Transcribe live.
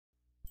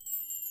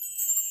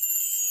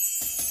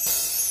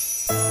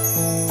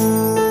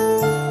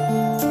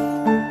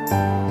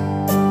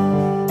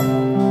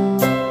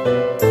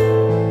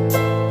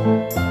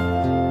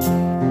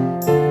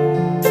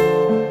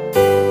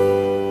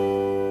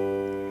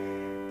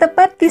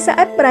Tepat di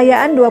saat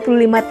perayaan 25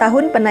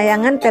 tahun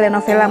penayangan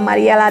telenovela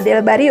María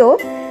del Barrio,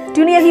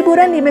 dunia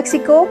hiburan di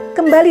Meksiko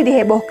kembali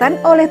dihebohkan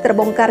oleh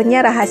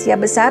terbongkarnya rahasia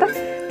besar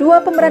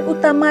dua pemeran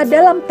utama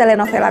dalam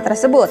telenovela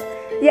tersebut,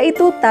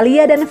 yaitu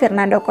Thalía dan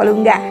Fernando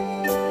Colunga.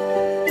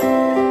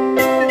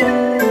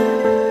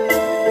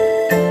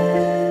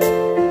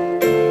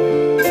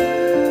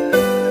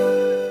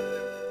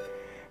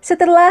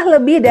 Setelah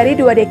lebih dari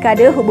 2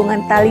 dekade, hubungan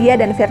Thalía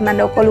dan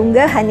Fernando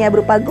Colunga hanya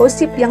berupa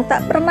gosip yang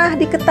tak pernah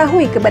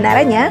diketahui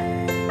kebenarannya,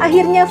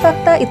 akhirnya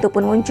fakta itu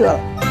pun muncul.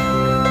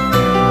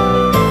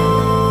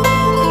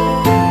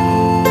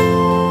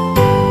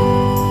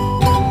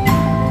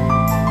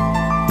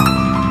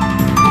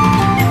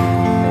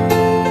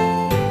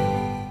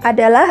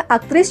 Adalah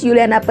aktris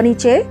Juliana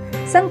Peniche,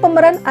 sang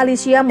pemeran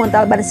Alicia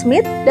Montalban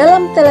Smith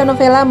dalam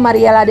telenovela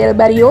María del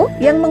Barrio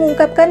yang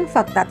mengungkapkan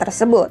fakta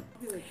tersebut.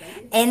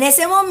 En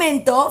ese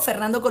momento,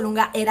 Fernando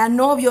Colunga era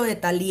novio de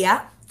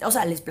Thalía, o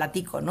sea, les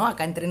platico, ¿no?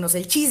 Acá entre nos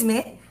el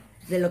chisme,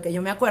 de lo que yo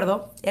me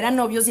acuerdo, eran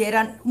novios y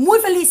eran muy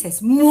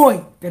felices,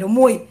 muy, pero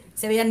muy,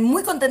 se veían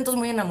muy contentos,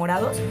 muy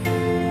enamorados.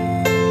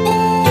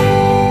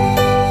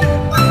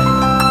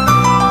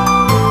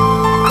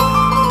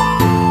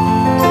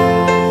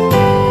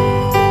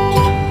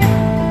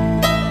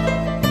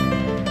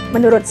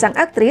 Menurut sang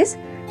aktris,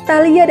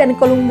 Thalía dan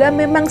Colunga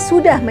memang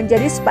sudah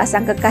menjadi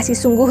sepasang kekasih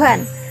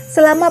sungguhan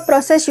selama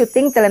proses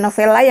syuting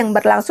telenovela yang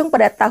berlangsung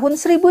pada tahun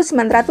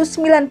 1995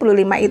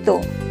 itu.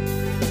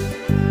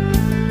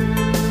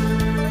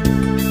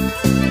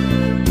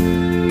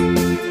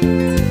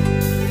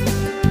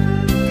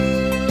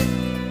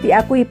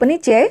 Diakui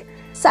Peniche,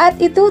 saat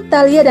itu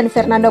Thalía dan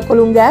Fernando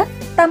Colunga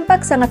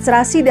tampak sangat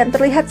serasi dan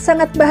terlihat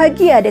sangat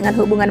bahagia dengan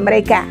hubungan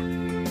mereka.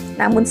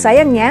 Namun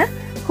sayangnya,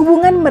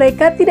 hubungan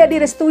mereka tidak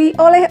direstui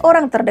oleh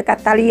orang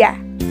terdekat Thalía.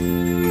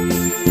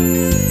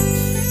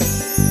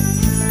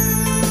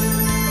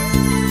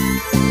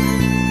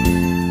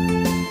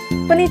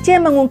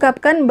 Peniche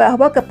mengungkapkan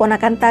bahwa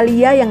keponakan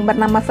Thalía yang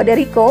bernama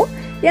Federico,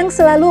 yang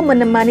selalu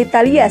menemani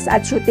Thalía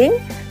saat syuting,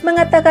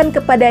 mengatakan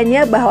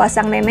kepadanya bahwa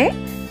sang nenek,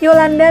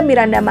 Yolanda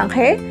Miranda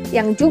Manghe,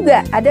 yang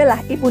juga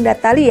adalah ibunda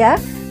Thalía,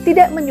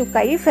 tidak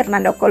menyukai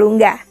Fernando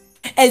Colunga.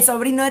 El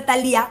sobrino de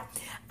Thalía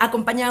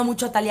acompañaba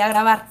mucho a Thalía a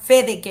grabar.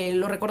 Fede, que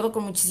lo recuerdo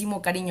con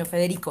muchísimo cariño,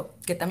 Federico,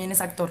 que también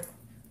es actor.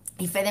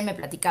 Y Fede me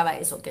platicaba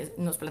eso, que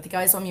nos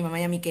platicaba eso a mi mamá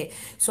y a mí, que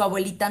su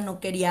abuelita no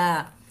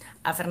quería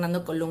a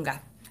Fernando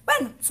Colunga.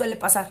 Bueno, suele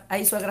pasar.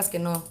 Hay suegras que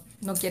no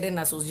quieren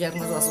a sus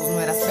yernos o a sus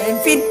nueras, pero en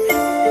fin.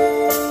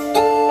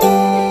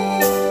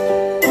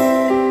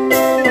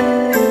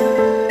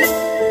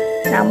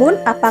 Namun,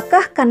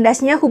 apakah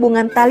kandasnya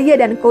hubungan Thalía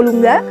dan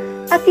Colunga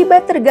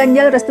akibat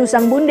terganjal restu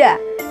sang bunda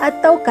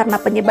atau karena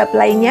penyebab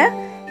lainnya?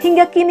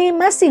 Hingga kini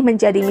masih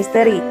menjadi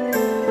misteri.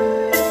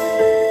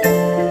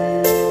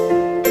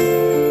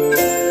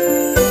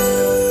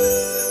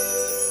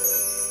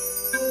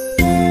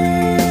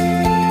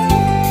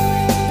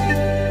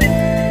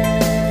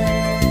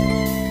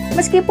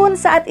 Meskipun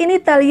saat ini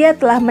Thalía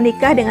telah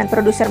menikah dengan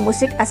produser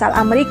musik asal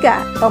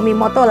Amerika, Tommy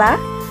Mottola,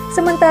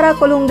 sementara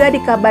Colunga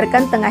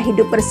dikabarkan tengah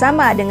hidup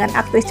bersama dengan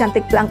aktris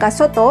cantik Blanca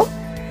Soto,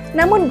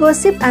 namun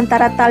gosip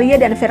antara Thalía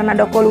dan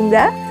Fernando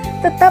Colunga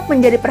tetap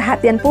menjadi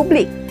perhatian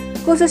publik,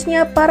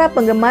 khususnya para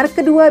penggemar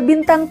kedua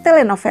bintang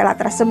telenovela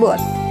tersebut.